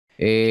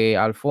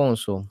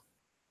Alfonso,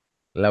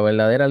 la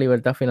verdadera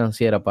libertad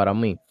financiera para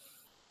mí.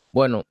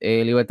 Bueno,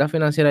 libertad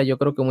financiera yo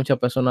creo que muchas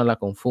personas la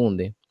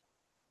confunden.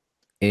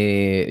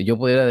 Yo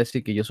podría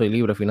decir que yo soy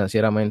libre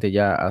financieramente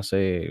ya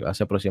hace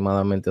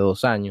aproximadamente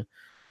 2 años,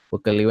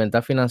 porque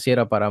libertad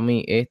financiera para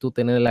mí es tú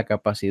tener la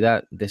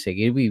capacidad de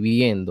seguir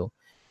viviendo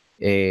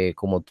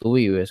como tú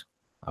vives,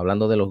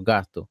 hablando de los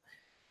gastos,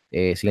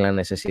 sin la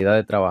necesidad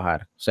de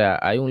trabajar. O sea,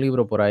 hay un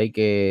libro por ahí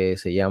que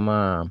se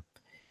llama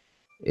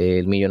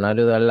El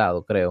millonario de al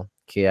lado, creo,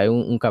 que hay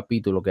un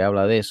capítulo que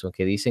habla de eso,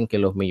 que dicen que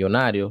los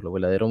millonarios, los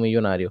verdaderos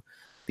millonarios,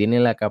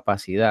 tienen la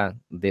capacidad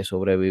de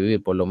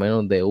sobrevivir por lo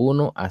menos de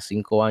 1 a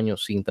 5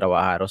 años sin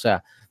trabajar. O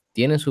sea,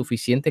 tienen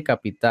suficiente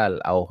capital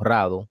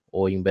ahorrado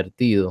o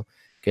invertido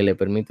que le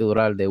permite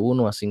durar de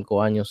 1 a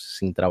 5 años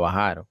sin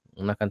trabajar,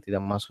 una cantidad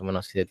más o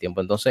menos así de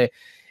tiempo. Entonces,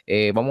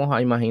 vamos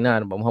a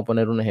imaginar, vamos a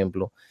poner un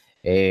ejemplo,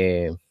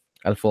 eh,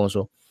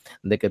 Alfonso,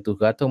 de que tus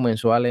gastos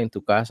mensuales en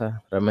tu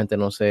casa, realmente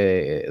no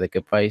sé de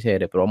qué país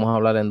eres, pero vamos a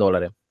hablar en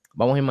dólares.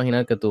 Vamos a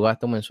imaginar que tus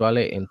gastos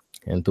mensuales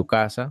en tu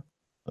casa,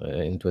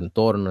 en tu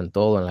entorno, en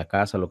todo, en la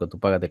casa, lo que tú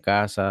pagas de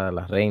casa,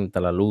 la renta,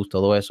 la luz,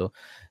 todo eso,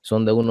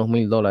 son de unos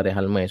 $1,000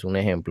 al mes, un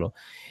ejemplo.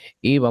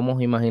 Y vamos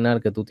a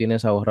imaginar que tú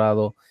tienes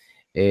ahorrado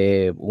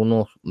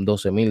unos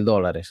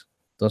 $12,000.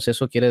 Entonces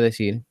eso quiere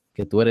decir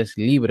que tú eres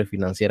libre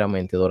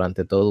financieramente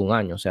durante todo un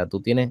año. O sea,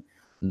 tú tienes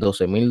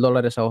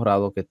 $12,000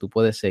 ahorrados que tú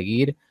puedes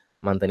seguir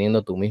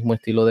manteniendo tu mismo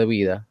estilo de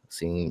vida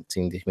sin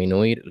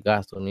disminuir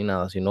gastos ni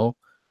nada, sino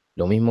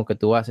lo mismo que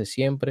tú haces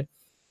siempre.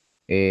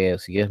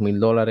 Si es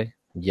 $1,000,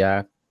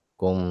 ya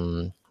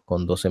con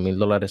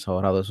 $12,000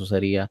 ahorrados, eso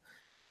sería,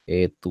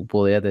 tú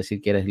podrías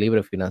decir que eres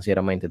libre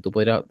financieramente. Tú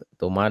podrías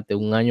tomarte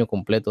un año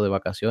completo de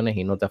vacaciones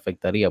y no te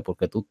afectaría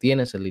porque tú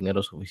tienes el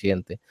dinero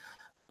suficiente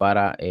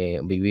para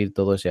vivir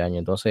todo ese año.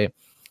 Entonces,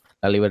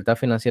 la libertad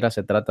financiera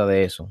se trata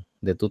de eso,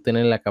 de tú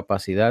tener la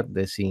capacidad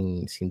de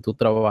sin tú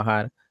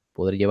trabajar,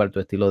 poder llevar tu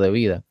estilo de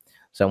vida.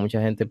 O sea,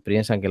 mucha gente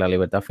piensa que la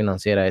libertad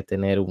financiera es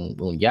tener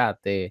un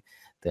yate,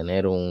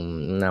 tener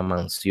una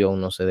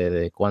mansión, no sé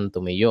de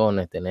cuántos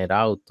millones, tener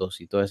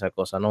autos y toda esa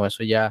cosa. No,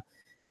 eso ya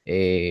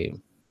eh,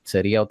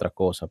 sería otra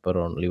cosa,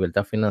 pero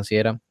libertad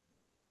financiera,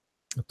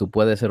 tú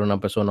puedes ser una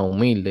persona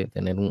humilde,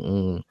 tener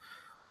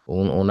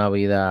una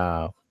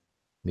vida,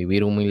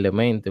 vivir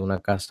humildemente, una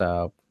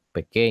casa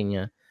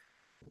pequeña,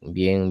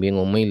 bien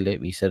humilde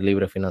y ser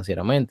libre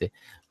financieramente.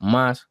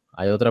 Más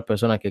hay otras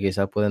personas que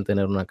quizás pueden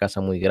tener una casa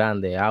muy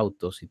grande,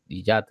 autos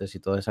y yates y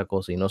todas esas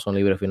cosas y no son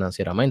libres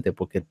financieramente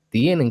porque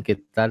tienen que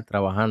estar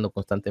trabajando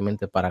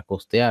constantemente para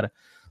costear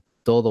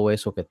todo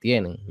eso que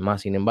tienen.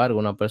 Más sin embargo,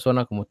 una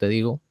persona, como te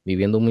digo,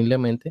 viviendo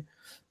humildemente,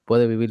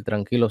 puede vivir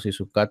tranquilo. Si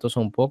sus gastos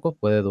son pocos,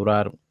 puede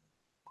durar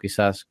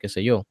quizás, qué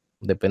sé yo,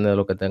 depende de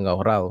lo que tenga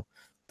ahorrado.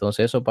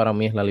 Entonces eso para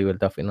mí es la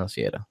libertad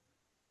financiera,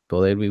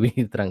 poder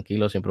vivir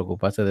tranquilo sin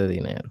preocuparse de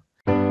dinero.